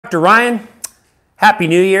Dr. Ryan, Happy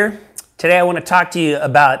New Year. Today I want to talk to you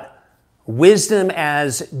about wisdom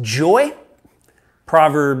as joy.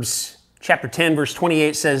 Proverbs chapter 10, verse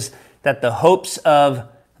 28 says that the hopes of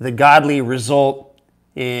the godly result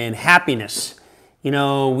in happiness. You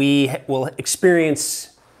know, we will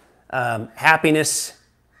experience happiness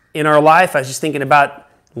in our life. I was just thinking about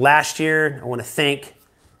last year. I want to thank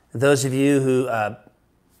those of you who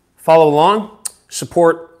follow along,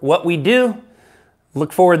 support what we do.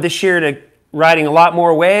 Look forward this year to riding a lot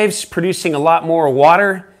more waves, producing a lot more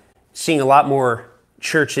water, seeing a lot more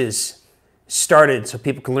churches started so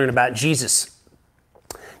people can learn about Jesus.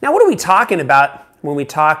 Now, what are we talking about when we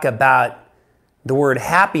talk about the word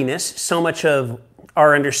happiness? So much of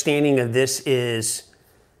our understanding of this is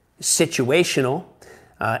situational.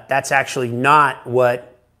 That's actually not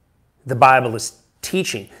what the Bible is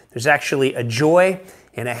teaching. There's actually a joy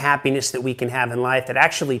and a happiness that we can have in life that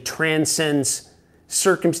actually transcends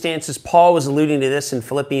circumstances. Paul was alluding to this in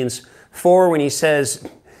Philippians 4 when he says,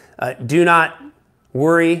 do not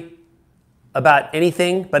worry about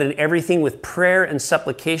anything, but in everything with prayer and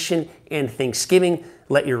supplication and thanksgiving,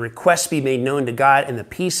 let your requests be made known to God, and the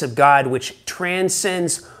peace of God, which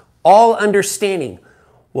transcends all understanding,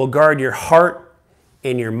 will guard your heart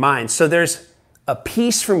and your mind. So there's a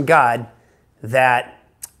peace from God that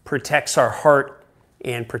protects our heart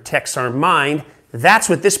and protects our mind. That's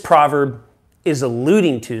what this proverb is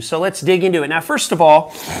alluding to. So let's dig into it. Now, first of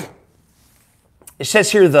all, it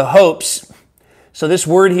says here the hopes. So this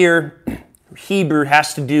word here, Hebrew,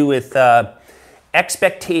 has to do with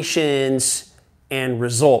expectations and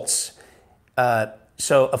results.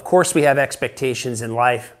 So of course we have expectations in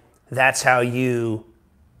life. That's how you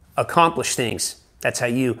accomplish things. That's how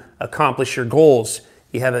you accomplish your goals.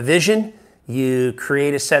 You have a vision, you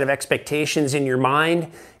create a set of expectations in your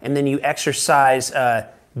mind, and then you exercise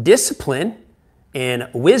discipline and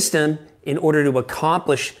wisdom in order to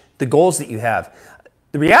accomplish the goals that you have.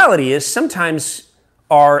 The reality is sometimes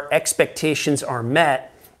our expectations are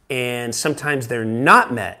met and sometimes they're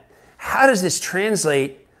not met. How does this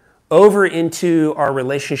translate over into our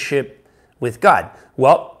relationship with God?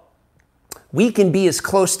 Well, we can be as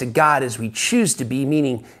close to God as we choose to be,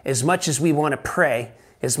 meaning as much as we want to pray,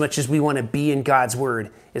 as much as we want to be in God's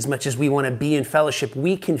Word, as much as we want to be in fellowship,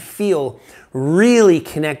 we can feel really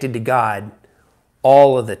connected to God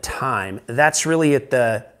all of the time. That's really at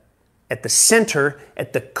the center,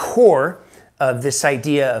 at the core of this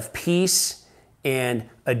idea of peace and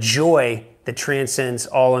a joy that transcends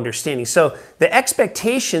all understanding. So the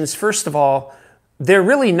expectations, first of all, they're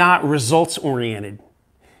really not results-oriented.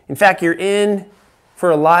 In fact, you're in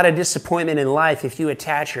for a lot of disappointment in life if you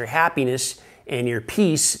attach your happiness and your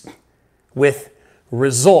peace with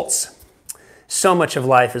results. So much of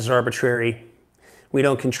life is arbitrary. We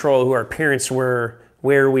don't control who our parents were,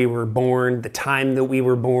 where we were born, the time that we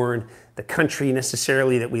were born, the country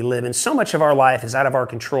necessarily that we live in. So much of our life is out of our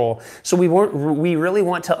control. So we really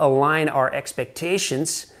want to align our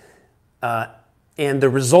expectations and the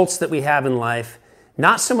results that we have in life,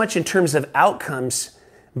 not so much in terms of outcomes,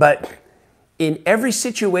 but in every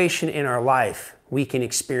situation in our life, we can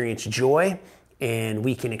experience joy and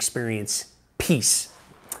we can experience peace.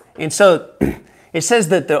 And so it says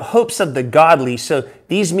that the hopes of the godly, so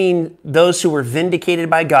these mean those who were vindicated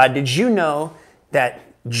by God. Did you know that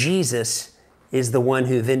Jesus is the one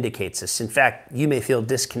who vindicates us? In fact, you may feel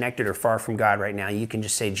disconnected or far from God right now. You can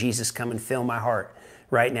just say, Jesus, come and fill my heart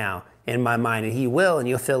right now in my mind. And He will, and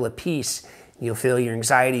you'll feel a peace. You'll feel your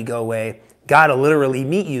anxiety go away. God will literally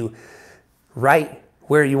meet you right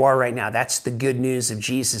where you are right now. That's the good news of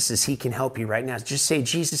Jesus, is He can help you right now. Just say,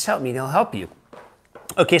 Jesus, help me, and He'll help you.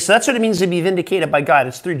 Okay, so that's what it means to be vindicated by God.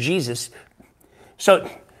 It's through Jesus. So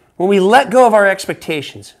when we let go of our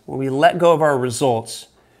expectations, when we let go of our results,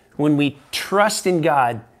 when we trust in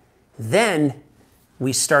God, then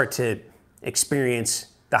we start to experience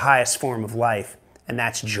the highest form of life, and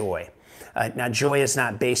that's joy. Now, joy is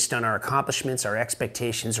not based on our accomplishments, our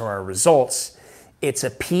expectations, or our results. It's a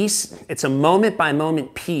peace, it's a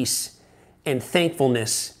moment-by-moment peace and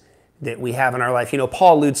thankfulness that we have in our life. You know,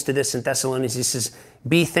 Paul alludes to this in Thessalonians. He says,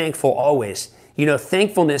 be thankful always. You know,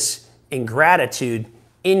 thankfulness and gratitude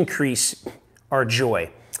increase our joy.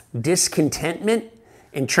 Discontentment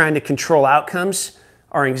and trying to control outcomes,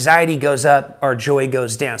 our anxiety goes up, our joy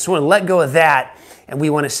goes down. So we want to let go of that, and we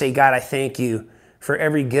want to say, God, I thank you for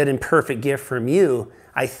every good and perfect gift from you.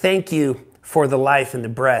 I thank you for the life and the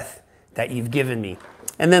breath that you've given me.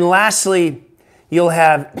 And then lastly, you'll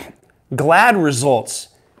have glad results.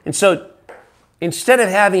 And so instead of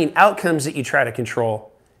having outcomes that you try to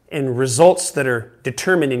control and results that are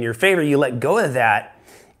determined in your favor, you let go of that.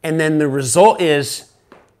 And then the result is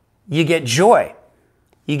you get joy.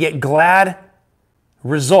 You get glad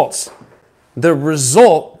results. The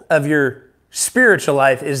result of your spiritual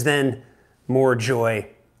life is then more joy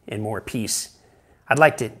and more peace. I'd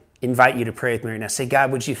like to invite you to pray with me right now. Say,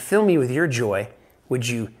 God, would you fill me with your joy? Would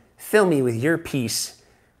you fill me with your peace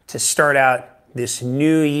to start out this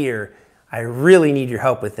new year? I really need your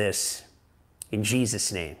help with this. In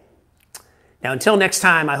Jesus' name. Now, until next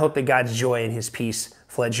time, I hope that God's joy and his peace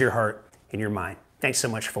floods your heart and your mind. Thanks so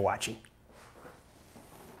much for watching.